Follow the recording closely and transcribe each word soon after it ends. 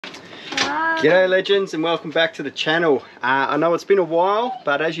G'day legends, and welcome back to the channel. I know it's been a while,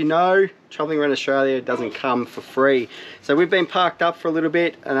 but as you know, travelling around Australia doesn't come for free. So we've been parked up for a little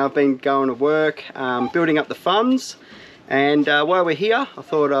bit and I've been going to work, building up the funds. And while we're here, I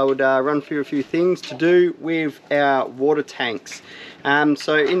thought I would run through a few things to do with our water tanks.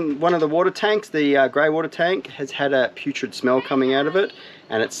 So in one of the water tanks, the grey water tank has had a putrid smell coming out of it,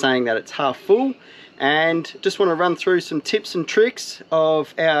 and it's saying that it's half full. And just want to run through some tips and tricks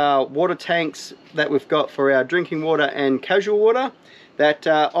of our water tanks that we've got for our drinking water and casual water that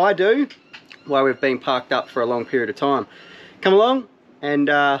I do while we've been parked up for a long period of time. Come along and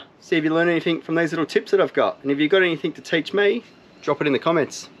see if you learn anything from these little tips that I've got. And if you've got anything to teach me, drop it in the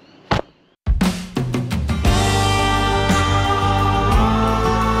comments.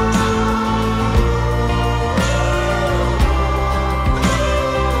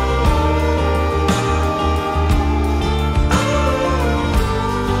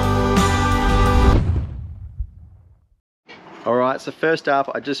 Alright, so first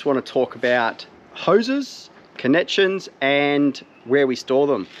up I just want to talk about hoses, connections and where we store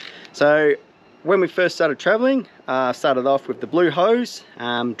them. So when we first started travelling, started off with the blue hose,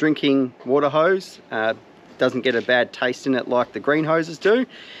 drinking water hose. Doesn't get a bad taste in it like the green hoses do.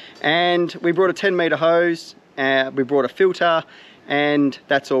 And we brought a 10-metre hose, we brought a filter, and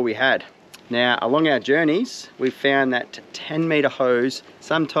that's all we had. Now along our journeys we've found that 10-metre hose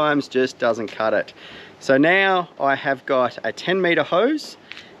sometimes just doesn't cut it. So now I have got a 10-metre hose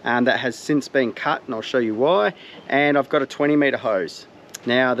that has since been cut, and I'll show you why. And I've got a 20-metre hose.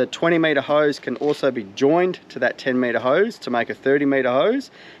 Now the 20-metre hose can also be joined to that 10-metre hose to make a 30-metre hose,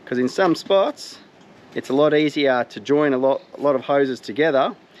 because in some spots it's a lot easier to join a lot of hoses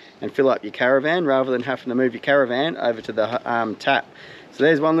together and fill up your caravan rather than having to move your caravan over to the tap. So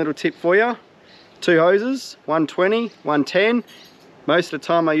there's one little tip for you. 2 hoses, one 20, one 10. Most of the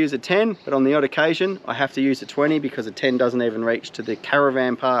time I use a 10, but on the odd occasion I have to use a 20 because a 10 doesn't even reach to the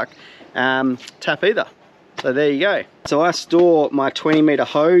caravan park tap either. So there you go. So I store my 20-metre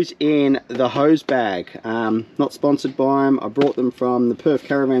hose in the hose bag. Not sponsored by them. I brought them from the Perth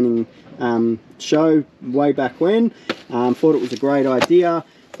Caravanning show way back when. Thought it was a great idea.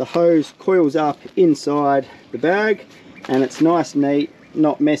 The hose coils up inside the bag and it's nice and neat,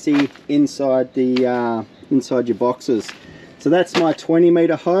 not messy inside the inside your boxes. So that's my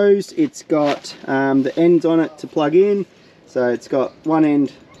 20-metre hose. It's got the ends on it to plug in. So it's got one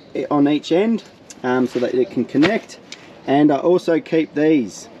end on each end so that it can connect. And I also keep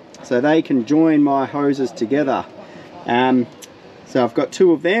these so they can join my hoses together. So I've got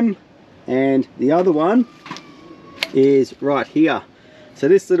 2 of them, and the other one is right here. So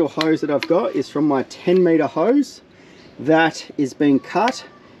this little hose that I've got is from my 10-metre hose that is being cut,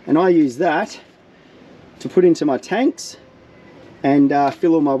 and I use that to put into my tanks and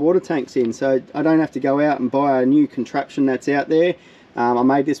fill all my water tanks in, so I don't have to go out and buy a new contraption that's out there. I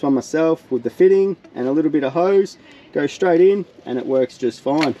made this one myself with the fitting and a little bit of hose, goes straight in and it works just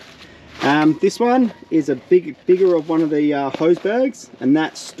fine. This one is a bigger of one of the hose bags, and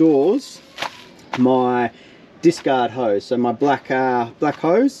that stores my discard hose, so my black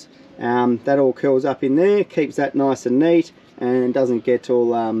hose. That all curls up in there, keeps that nice and neat and doesn't get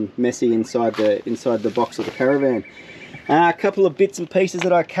all messy inside the box of the caravan. A couple of bits and pieces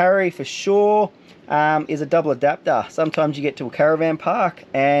that I carry for sure is a double adapter. Sometimes you get to a caravan park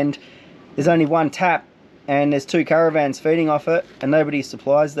and there's only one tap and there's 2 caravans feeding off it and nobody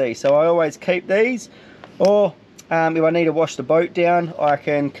supplies these. So I always keep these, or if I need to wash the boat down, I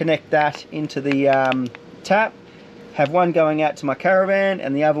can connect that into the tap, have one going out to my caravan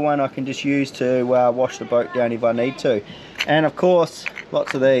and the other one I can just use to wash the boat down if I need to. And of course,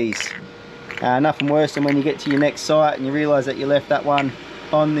 lots of these. Nothing worse than when you get to your next site and you realise that you left that one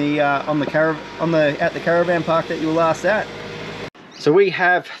on the at the caravan park that you were last at. So we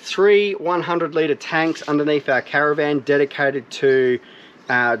have 3 100-litre tanks underneath our caravan dedicated to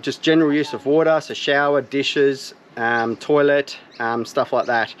just general use of water, so shower, dishes, toilet, stuff like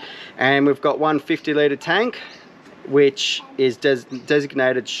that. And we've got one 50-litre tank which is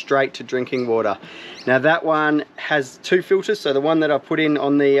designated straight to drinking water. Now that one has 2 filters, so the one that I put in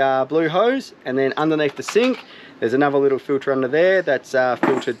on the blue hose, and then underneath the sink there's another little filter under there that's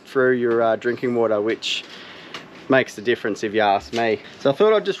filtered through your drinking water, which makes the difference if you ask me. So I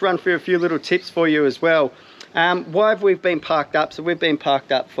thought I'd just run through a few little tips for you as well. Why have we been parked up? So we've been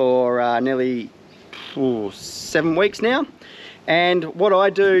parked up for nearly 7 weeks now, and what I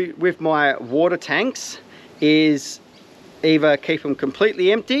do with my water tanks is either keep them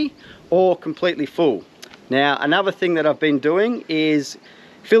completely empty or completely full. Now another thing that I've been doing is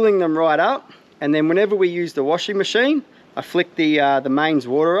filling them right up, and then whenever we use the washing machine I flick the mains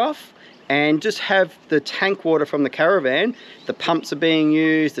water off and just have the tank water from the caravan. The pumps are being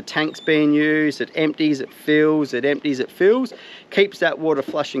used, the tank's being used, it empties, it fills, it empties, it fills. Keeps that water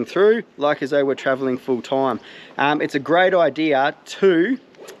flushing through like as though we're traveling full time. It's a great idea to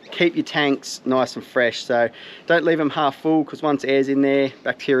keep your tanks nice and fresh, so don't leave them half full, because once air's in there,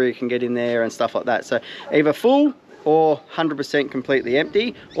 bacteria can get in there and stuff like that. So either full or 100% completely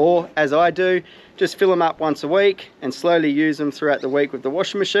empty, or as I do, just fill them up once a week and slowly use them throughout the week with the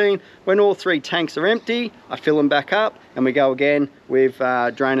washing machine. When all 3 tanks are empty, I fill them back up and we go again with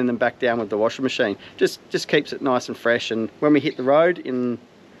draining them back down with the washing machine. Just keeps it nice and fresh, and when we hit the road in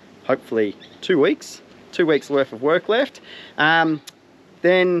hopefully 2 weeks worth of work left,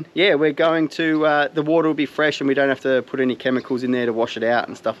 then yeah, we're going to, the water will be fresh and we don't have to put any chemicals in there to wash it out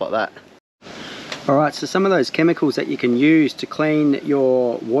and stuff like that. Alright, so some of those chemicals that you can use to clean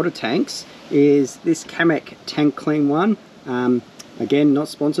your water tanks is this Kamek Tank Clean one. Again, not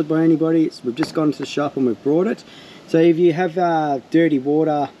sponsored by anybody, we've just gone to the shop and we've brought it. So if you have dirty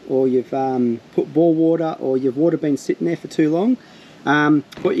water, or you've put bore water, or your water been sitting there for too long,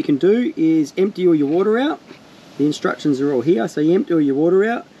 what you can do is empty all your water out. The instructions are all here. So you empty all your water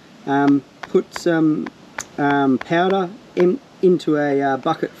out, put some powder into a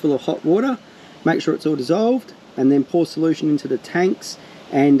bucket full of hot water, make sure it's all dissolved, and then pour solution into the tanks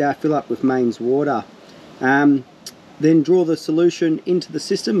and fill up with mains water. Then draw the solution into the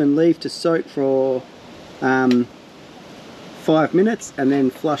system and leave to soak for 5 minutes, and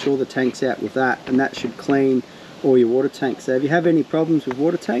then flush all the tanks out with that, and that should clean all your water tanks. So if you have any problems with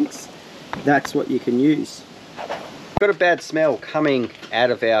water tanks, that's what you can use. Got a bad smell coming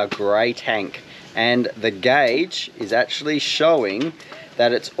out of our grey tank, and the gauge is actually showing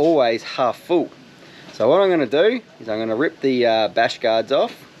that it's always half full. So what I'm going to do is I'm going to rip the bash guards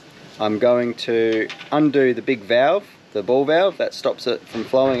off. I'm going to undo the big valve, the ball valve that stops it from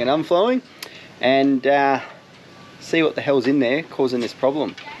flowing and unflowing, and see what the hell's in there causing this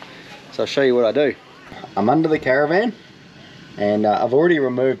problem. So I'll show you what I do. I'm under the caravan, and I've already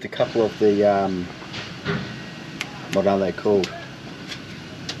removed a couple of the what are they called?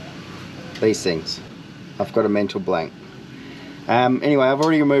 These things. I've got a mental blank. Anyway, I've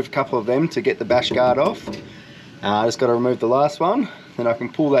already removed a couple of them to get the bash guard off. I just got to remove the last one, then I can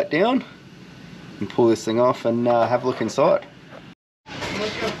pull that down and pull this thing off and have a look inside.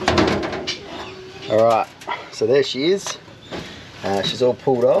 Alright, so there she is. She's all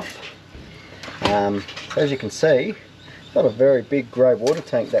pulled off. So as you can see, not a very big grey water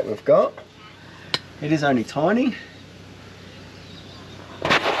tank that we've got. It is only tiny.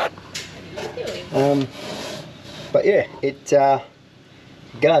 But yeah, it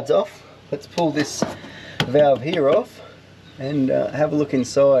guards off. Let's pull this valve here off and have a look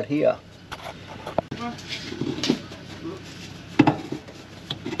inside here.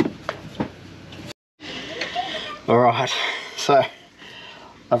 Alright, so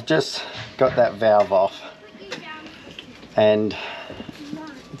I've just got that valve off, and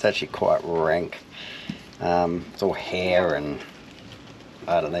it's actually quite rank. It's all hair and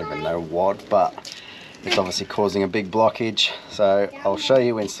I don't even know what, but it's obviously causing a big blockage. So I'll show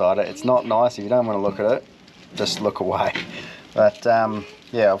you inside it. It's not nice. If you don't want to look at it, just look away. But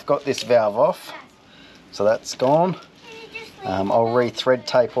yeah, I've got this valve off, so that's gone. I'll re-thread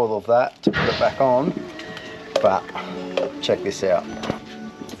tape all of that to put it back on, but check this out.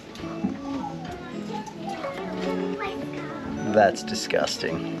 That's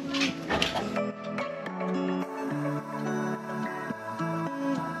disgusting.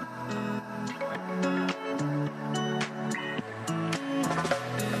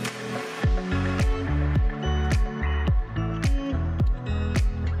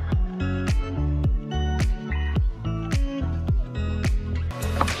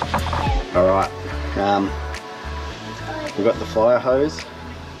 Alright, we've got the fire hose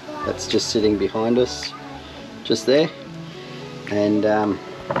that's just sitting behind us, just there, and I'm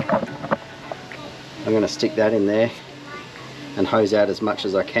going to stick that in there and hose out as much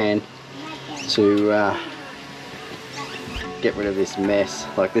as I can to get rid of this mess.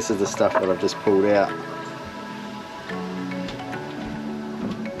 Like, this is the stuff that I've just pulled out.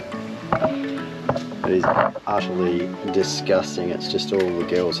 It is utterly disgusting. It's just all the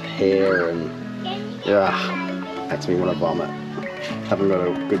girl's hair and makes me want to vomit. Haven't got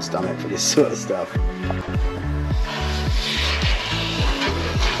a good stomach for this sort of stuff.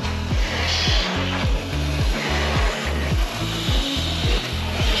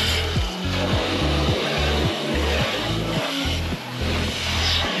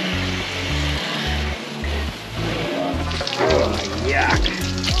 Oh, yuck.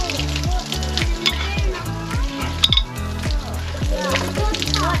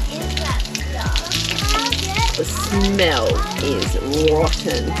 What is that? the smell is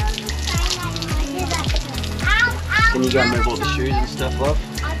rotten. Can you go and move all the shoes and stuff, love?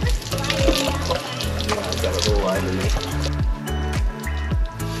 I've got it all over me.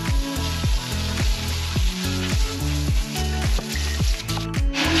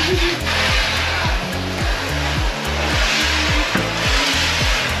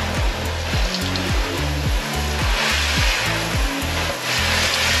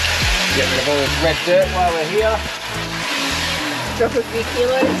 Get rid of all this red dirt while we're here. Drop a few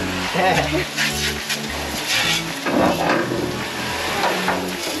kilos. Yeah.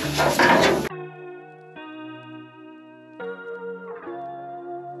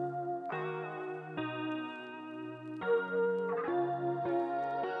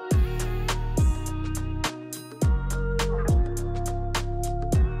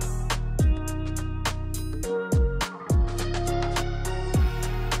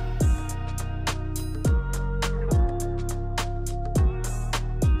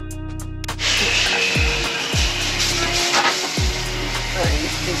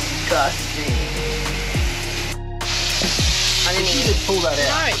 Disgusting. I didn't even pull that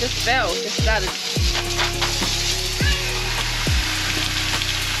out. No, it just fell. Just started.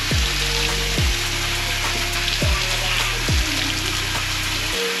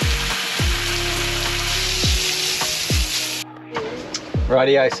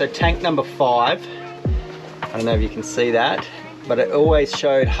 Rightio, so tank number 5. I don't know if you can see that, but it always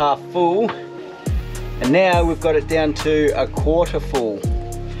showed half full. And now we've got it down to a quarter full.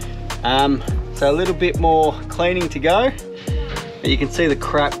 So a little bit more cleaning to go. But you can see the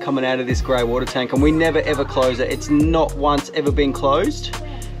crap coming out of this grey water tank, and we never ever close it. It's not once ever been closed.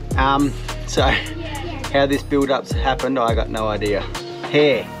 So how this build-up's happened, I got no idea.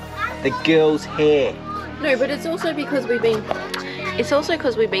 Hair, the girl's hair. No, but it's also because we've been. It's also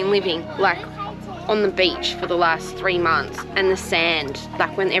because we've been living like on the beach for the last 3 months, and the sand,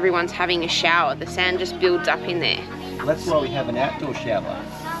 like when everyone's having a shower, the sand just builds up in there. Well, that's why we have an outdoor shower.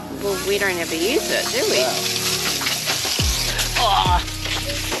 Well, we don't ever use it, do we? Wow.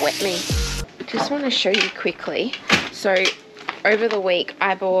 Oh, wet me. Just want to show you quickly. So, over the week,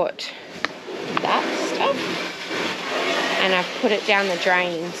 I bought that stuff, and I've put it down the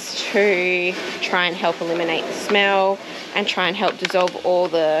drains to try and help eliminate the smell and try and help dissolve all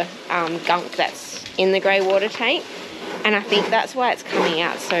the gunk that's in the grey water tank. And I think that's why it's coming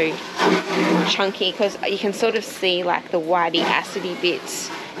out so chunky, because you can sort of see like the whitey acidy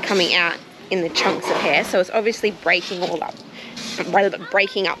bits coming out in the chunks of hair. So it's obviously breaking all up,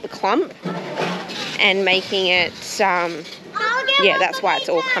 breaking up the clump and making it, yeah, that's why it's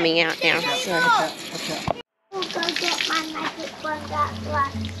all coming out now.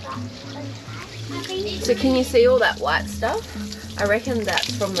 So can you see all that white stuff? I reckon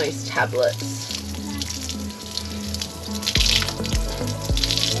that's from those tablets.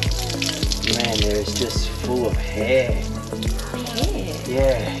 Man, there is just full of hair. Hair?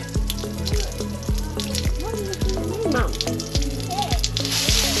 Yeah. Mum.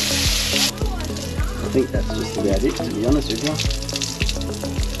 I think that's just about it, to be honest with you.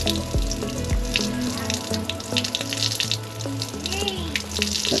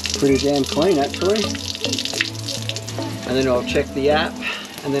 That's pretty damn clean, actually. And then I'll check the app,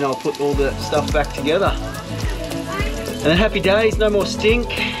 and then I'll put all the stuff back together. And then happy days, no more stink,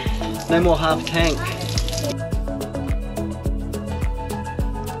 no more half tank.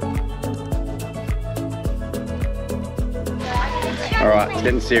 Alright, it's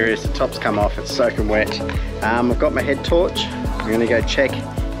getting serious. The top's come off, it's soaking wet. I've got my head torch. I'm going to go check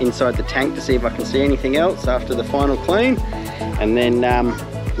inside the tank to see if I can see anything else after the final clean. And then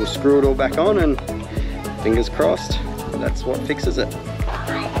we'll screw it all back on, and fingers crossed, that's what fixes it.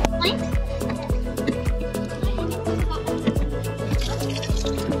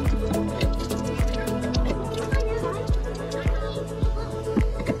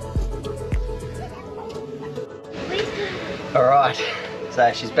 Alright,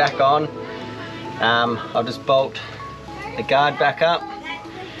 so she's back on. I'll just bolt the guard back up.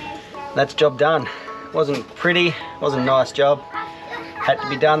 That's job done. Wasn't pretty, wasn't a nice job. Had to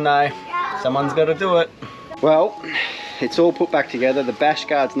be done though. Someone's got to do it. Well, it's all put back together. The bash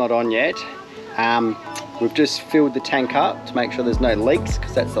guard's not on yet. We've just filled the tank up to make sure there's no leaks,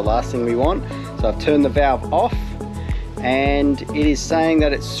 because that's the last thing we want. So I've turned the valve off, and it is saying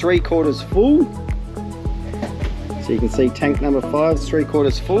that it's 3/4 full. So you can see tank number 5 is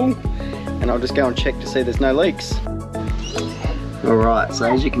 3/4 full, and I'll just go and check to see there's no leaks. Alright, so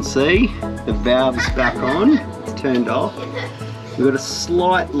as you can see, the valve is back on, it's turned off. We've got a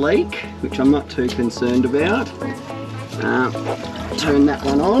slight leak, which I'm not too concerned about. Turn that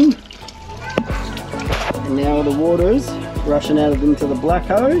one on. and now all the water's rushing out into the black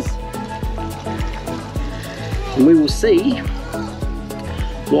hose. And we will see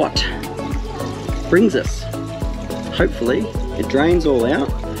what brings us. Hopefully it drains all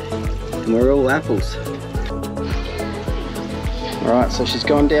out and we're all apples. Alright, so she's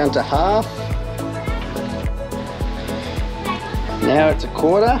gone down to half. Now it's a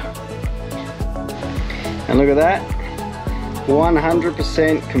quarter. And look at that,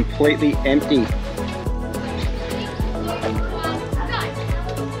 100% completely empty.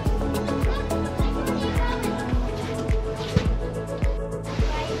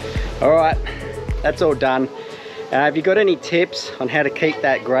 Alright, that's all done. If you've got any tips on how to keep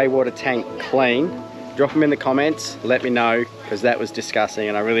that grey water tank clean, drop them in the comments, let me know, because that was disgusting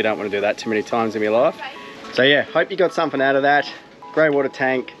and I really don't want to do that too many times in my life. So yeah, hope you got something out of that. Grey water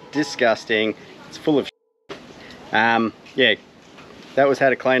tank, disgusting, it's full of shit. Yeah, that was how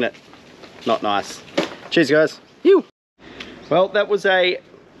to clean it. Not nice. Cheers guys. Ew. Well, that was a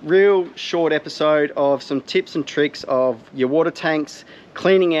real short episode of some tips and tricks of your water tanks,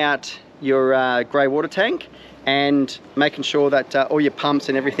 cleaning out your grey water tank and making sure that all your pumps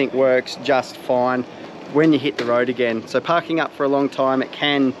and everything works just fine when you hit the road again. So parking up for a long time, it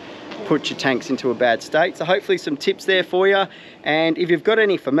can put your tanks into a bad state. So hopefully some tips there for you. And if you've got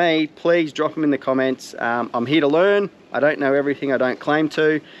any for me, please drop them in the comments. I'm here to learn. I don't know everything, I don't claim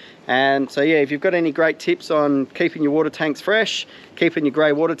to. And so yeah, if you've got any great tips on keeping your water tanks fresh, keeping your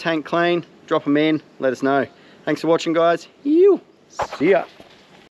grey water tank clean, drop them in, let us know. Thanks for watching guys. See ya.